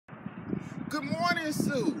Good morning,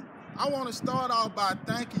 Sue. I want to start off by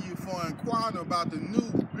thanking you for inquiring about the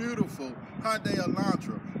new, beautiful Hyundai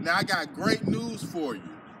Elantra. Now, I got great news for you.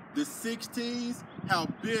 The 16s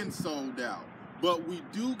have been sold out, but we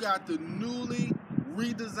do got the newly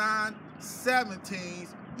redesigned 17s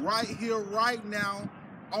right here, right now,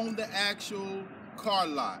 on the actual car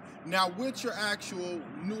lot. Now, with your actual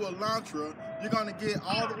new Elantra, you're going to get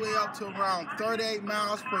all the way up to around 38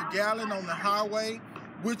 miles per gallon on the highway.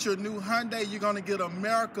 With your new Hyundai, you're going to get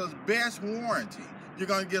America's best warranty. You're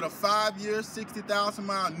going to get a 5-year, 60,000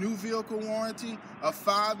 mile new vehicle warranty, a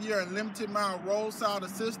 5-year unlimited mile roadside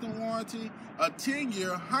assistance warranty, a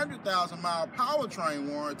 10-year, 100,000 mile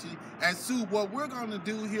powertrain warranty. And Sue, what we're going to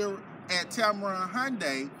do here at Tameron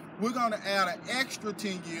Hyundai, we're going to add an extra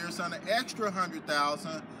 10 years and an extra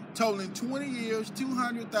 100,000, totaling 20 years,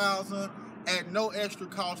 200,000 at no extra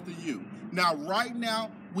cost to you. Now, right now,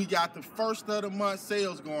 we got the first of the month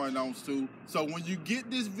sales going on, Sue. So when you get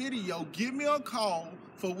this video, give me a call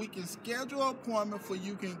so we can schedule an appointment for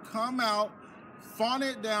you can come out, fawn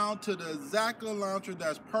it down to the exact Elantra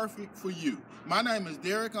that's perfect for you. My name is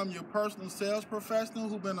Derek. I'm your personal sales professional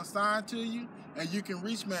who's been assigned to you, and you can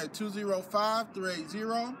reach me at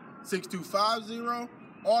 205-380-6250,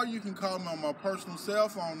 or you can call me on my personal cell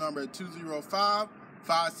phone number at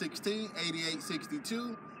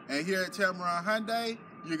 205-516-8862. And here at Tameron Hyundai,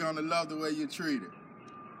 you're going to love the way you're treated.